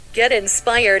Get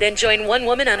inspired and join one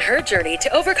woman on her journey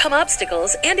to overcome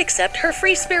obstacles and accept her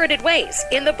free-spirited ways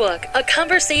in the book, A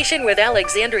Conversation with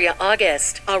Alexandria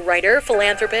August. A writer,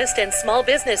 philanthropist, and small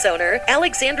business owner,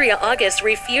 Alexandria August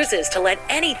refuses to let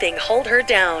anything hold her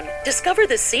down. Discover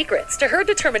the secrets to her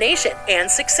determination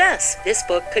and success. This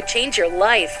book could change your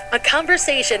life. A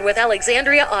Conversation with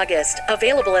Alexandria August,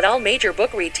 available at all major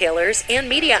book retailers and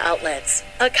media outlets.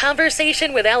 A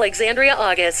Conversation with Alexandria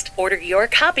August. Order your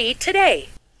copy today.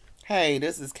 Hey,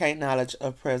 this is K Knowledge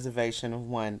of Preservation of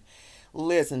One.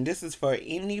 Listen, this is for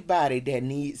anybody that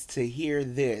needs to hear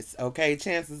this, okay?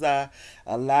 Chances are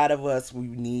a lot of us, we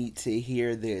need to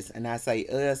hear this. And I say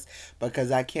us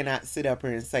because I cannot sit up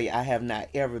here and say I have not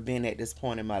ever been at this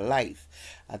point in my life.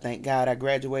 I thank God I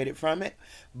graduated from it,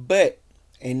 but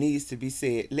it needs to be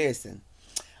said. Listen,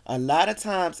 a lot of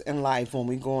times in life when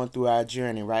we're going through our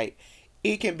journey, right?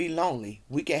 It can be lonely.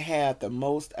 We can have the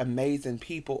most amazing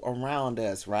people around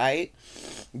us, right?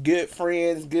 Good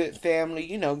friends, good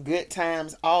family, good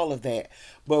times, all of that.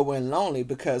 But we're lonely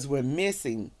because we're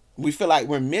missing. We feel like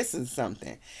we're missing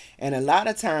something. And a lot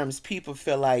of times people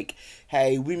feel like,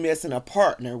 hey, we missing a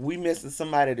partner. We missing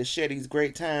somebody to share these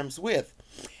great times with.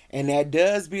 And that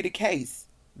does be the case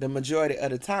the majority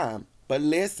of the time. But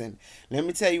listen, let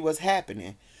me tell you what's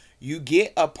happening. You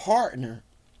get a partner,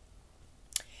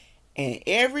 and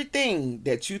everything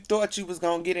that you thought you was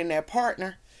going to get in that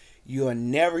partner, you'll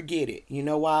never get it. You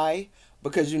know why?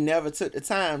 Because you never took the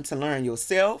time to learn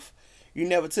yourself. You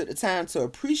never took the time to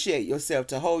appreciate yourself,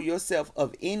 to hold yourself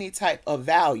of any type of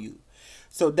value.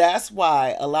 So that's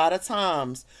why a lot of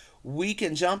times we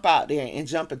can jump out there and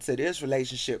jump into this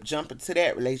relationship, jump into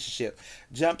that relationship,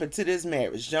 jump into this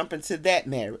marriage, jump into that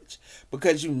marriage,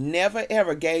 because you never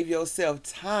ever gave yourself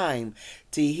time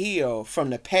to heal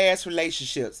from the past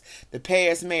relationships, the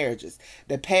past marriages,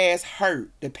 the past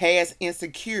hurt, the past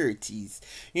insecurities.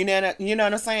 You know what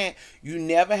I'm saying? You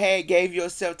never gave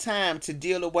yourself time to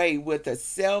deal away with the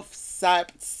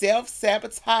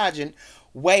self-sabotaging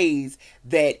ways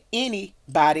that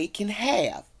anybody can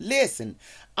have. Listen,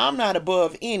 I'm not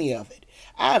above any of it.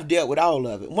 I've dealt with all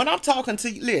of it. When I'm talking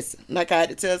to you, listen, like I had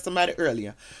to tell somebody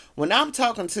earlier, when I'm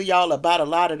talking to y'all about a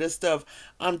lot of this stuff,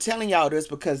 I'm telling y'all this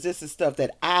because this is stuff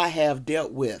that I have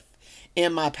dealt with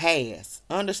in my past.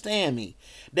 Understand me.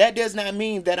 That does not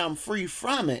mean that I'm free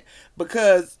from it,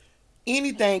 because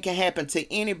anything can happen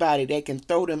to anybody that can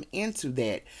throw them into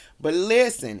that. But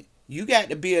listen, you got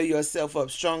to build yourself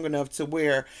up strong enough to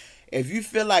where if you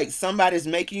feel like somebody's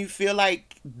making you feel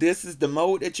like this is the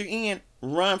mode that you're in,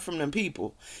 run from them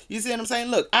people. You see what I'm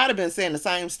saying? Look, I'd have been saying the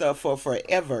same stuff for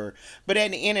forever. But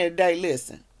at the end of the day,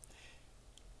 listen,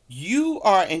 you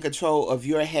are in control of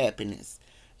your happiness.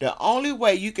 The only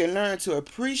way you can learn to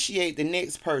appreciate the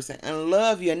next person and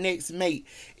love your next mate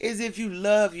is if you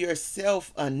love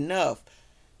yourself enough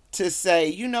to say,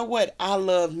 you know what? I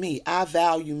love me. I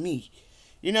value me.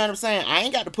 You know what I'm saying? I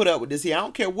ain't got to put up with this here. I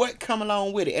don't care what come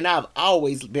along with it. And I've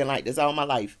always been like this all my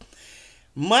life.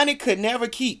 Money could never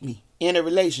keep me in a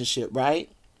relationship, right?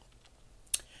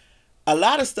 A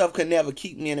lot of stuff could never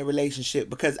keep me in a relationship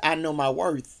because I know my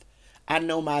worth. I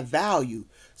know my value.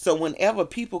 So whenever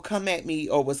people come at me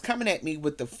or was coming at me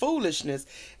with the foolishness,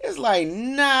 it's like,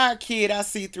 nah, kid, I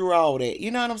see through all that. You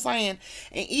know what I'm saying?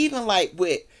 And even like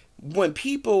with when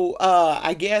people,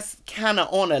 I guess, kind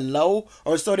of on a low,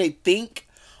 or so they think,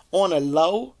 on a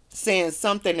low, saying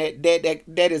something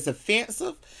that is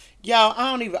offensive, y'all, I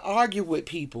don't even argue with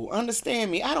people. Understand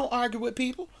me? I don't argue with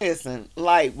people. Listen,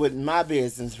 like with my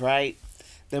business, right?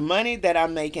 The money that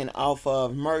I'm making off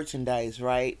of merchandise,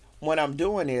 right? What I'm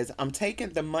doing is I'm taking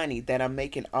the money that I'm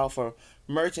making off of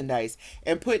merchandise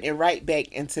and putting it right back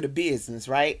into the business,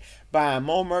 right? Buying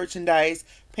more merchandise,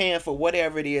 paying for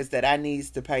whatever it is that I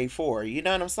needs to pay for. You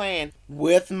know what I'm saying?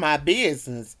 With my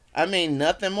business, I mean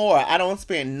nothing more. I don't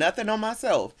spend nothing on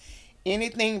myself.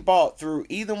 Anything bought through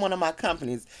either one of my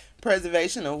companies,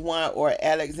 Preservation of One or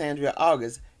Alexandria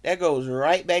August, that goes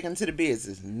right back into the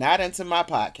business, not into my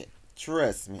pocket.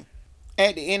 Trust me.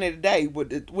 At the end of the day,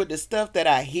 with the stuff that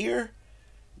I hear,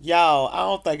 y'all, I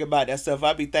don't think about that stuff.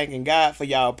 I be thanking God for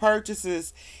y'all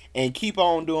purchases and keep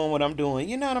on doing what I'm doing.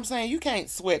 You know what I'm saying? You can't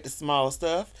sweat the small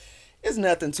stuff. It's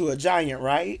nothing to a giant,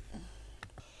 right?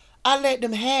 I let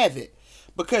them have it.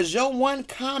 Because your one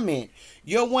comment,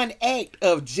 your one act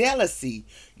of jealousy,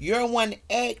 your one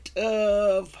act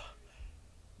of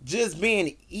just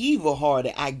being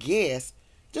evil-hearted, I guess,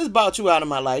 just brought you out of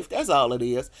my life. That's all it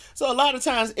is. So a lot of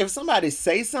times, if somebody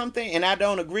say something and I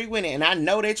don't agree with it and I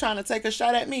know they're trying to take a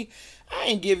shot at me, I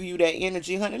ain't giving you that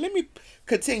energy, honey. Let me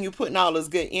continue putting all this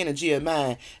good energy of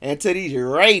mine into these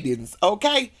ratings,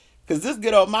 okay? Because this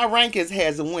good old, my rankings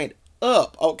has went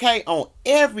up, okay, on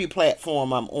every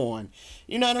platform I'm on.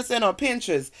 You know what I'm saying? On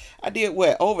Pinterest, I did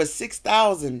what, over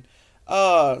 6,000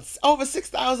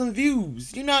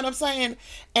 views. You know what I'm saying?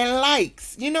 And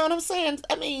likes. You know what I'm saying?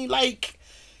 I mean, like,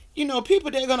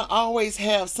 people, they're gonna always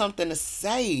have something to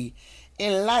say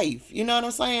in life. You know what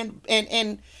I'm saying?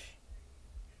 And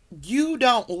you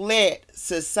don't let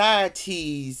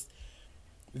society's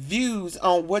views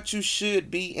on what you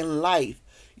should be in life.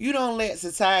 You don't let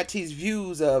society's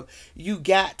views of you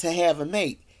got to have a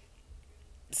mate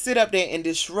sit up there and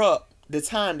disrupt the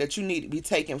time that you need to be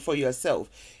taking for yourself.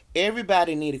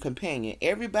 Everybody need a companion.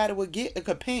 Everybody will get a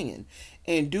companion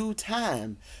in due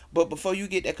time. But before you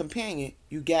get that companion,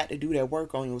 you got to do that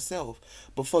work on yourself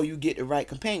before you get the right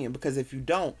companion. Because if you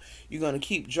don't, you're going to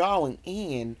keep drawing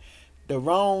in the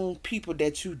wrong people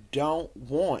that you don't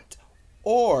want.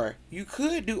 Or you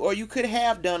could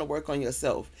have done the work on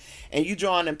yourself, and you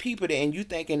drawing them people there, and you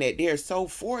thinking that they're so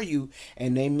for you,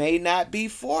 and they may not be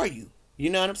for you.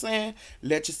 You know what I'm saying?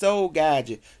 Let your soul guide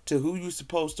you to who you're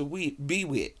supposed to be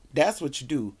with. That's what you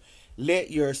do.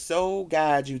 Let your soul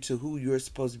guide you to who you're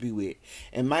supposed to be with.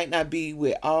 It might not be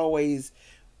with always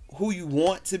who you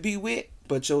want to be with,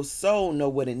 but your soul know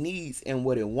what it needs and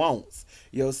what it wants.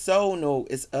 Your soul know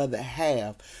its other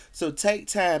half. So take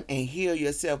time and heal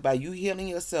yourself. By you healing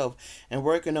yourself and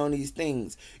working on these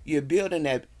things, you're building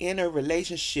that inner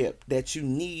relationship that you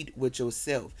need with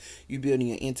yourself. You're building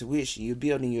your intuition. You're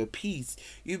building your peace.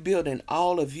 You're building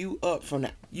all of you up from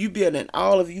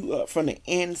the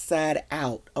inside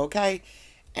out. Okay?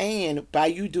 And by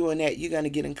you doing that, you're going to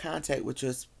get in contact with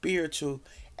your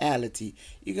spirituality.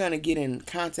 You're going to get in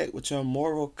contact with your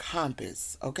moral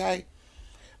compass. Okay?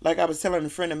 Like I was telling a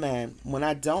friend of mine, when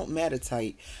I don't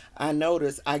meditate, I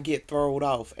notice I get thrown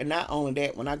off. And not only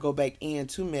that, when I go back in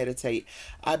to meditate,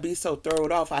 I be so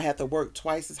thrown off, I have to work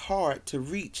twice as hard to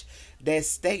reach that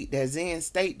state, that Zen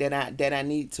state that I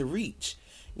need to reach.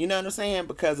 You know what I'm saying?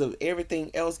 Because of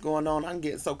everything else going on, I'm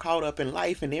getting so caught up in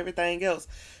life and everything else.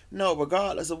 No,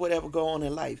 regardless of whatever go on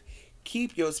in life,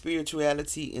 keep your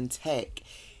spirituality intact.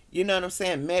 You know what I'm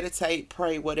saying? Meditate,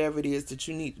 pray, whatever it is that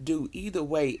you need to do. Either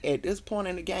way, at this point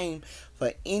in the game,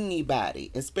 for anybody,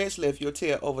 especially if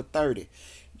you're over 30,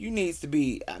 you needs to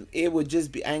be, it would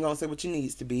just be, I ain't going to say what you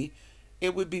needs to be.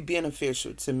 It would be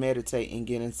beneficial to meditate and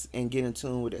get in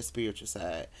tune with that spiritual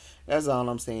side. That's all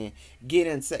I'm saying. Get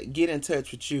in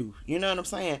touch with you. You know what I'm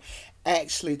saying?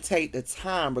 Actually take the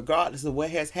time, regardless of what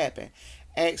has happened.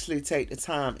 Actually take the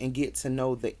time and get to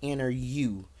know the inner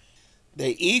you.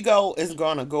 The ego is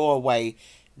going to go away.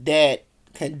 That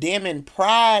condemning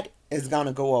pride is going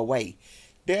to go away.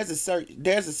 There's a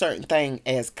certain thing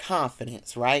as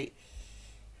confidence, right?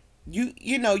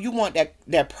 You know, you want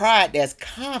that pride that's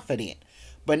confident,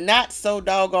 but not so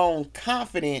doggone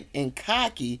confident and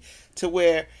cocky to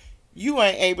where you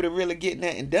ain't able to really get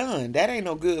nothing done. That ain't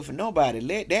no good for nobody.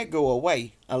 Let that go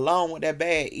away along with that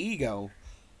bad ego.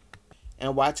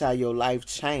 And watch how your life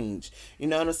change. You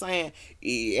know what I'm saying?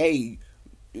 Hey,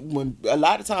 when a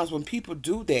lot of times when people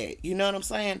do that, you know what I'm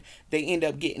saying, they end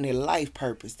up getting their life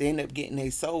purpose. They end up getting their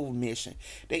soul mission.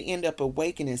 They end up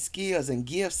awakening skills and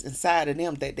gifts inside of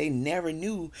them that they never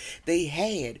knew they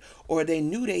had, or they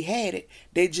knew they had it.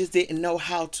 They just didn't know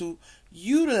how to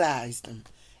utilize them.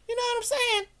 You know what I'm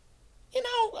saying? You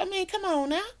know, I mean, come on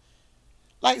now.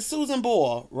 Like Susan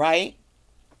Boyle, right?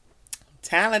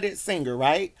 Talented singer,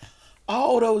 right?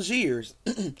 All those years,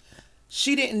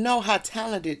 she didn't know how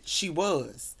talented she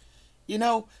was. You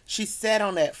know, she sat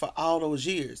on that for all those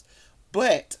years.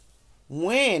 But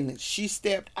when she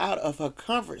stepped out of her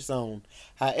comfort zone,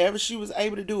 however she was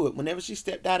able to do it, whenever she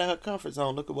stepped out of her comfort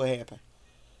zone, look at what happened.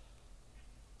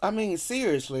 I mean,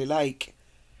 seriously, like,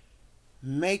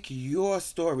 make your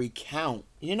story count.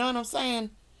 You know what I'm saying?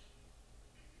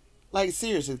 Like,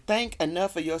 seriously, think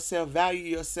enough of yourself, value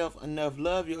yourself enough,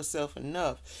 love yourself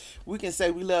enough. We can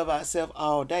say we love ourselves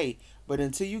all day, but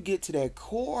until you get to that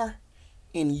core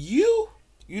in you,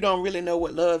 you don't really know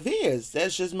what love is.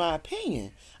 That's just my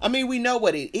opinion. I mean, we know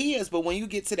what it is, but when you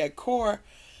get to that core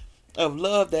of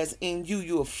love that's in you,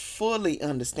 you'll fully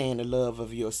understand the love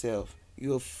of yourself.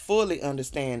 You'll fully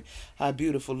understand how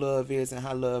beautiful love is and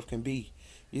how love can be.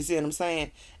 You see what I'm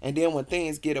saying? And then when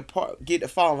things get to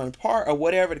falling apart, or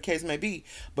whatever the case may be,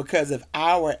 because of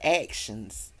our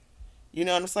actions, you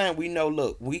know what I'm saying? We know,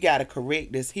 look, we got to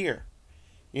correct this here.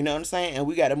 You know what I'm saying? And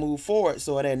we got to move forward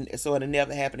so it'll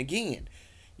never happen again.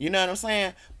 You know what I'm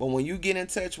saying? But when you get in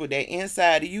touch with that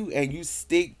inside of you and you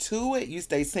stick to it, you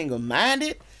stay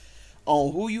single-minded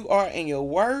on who you are and your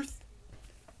worth,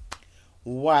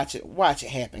 watch it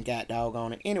happen, god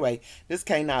doggone it. Anyway, this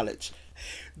K Knowledge.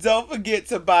 Don't forget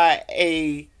to buy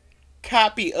a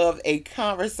copy of A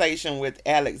Conversation with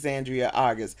Alexandria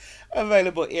August.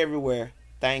 Available everywhere.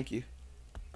 Thank you.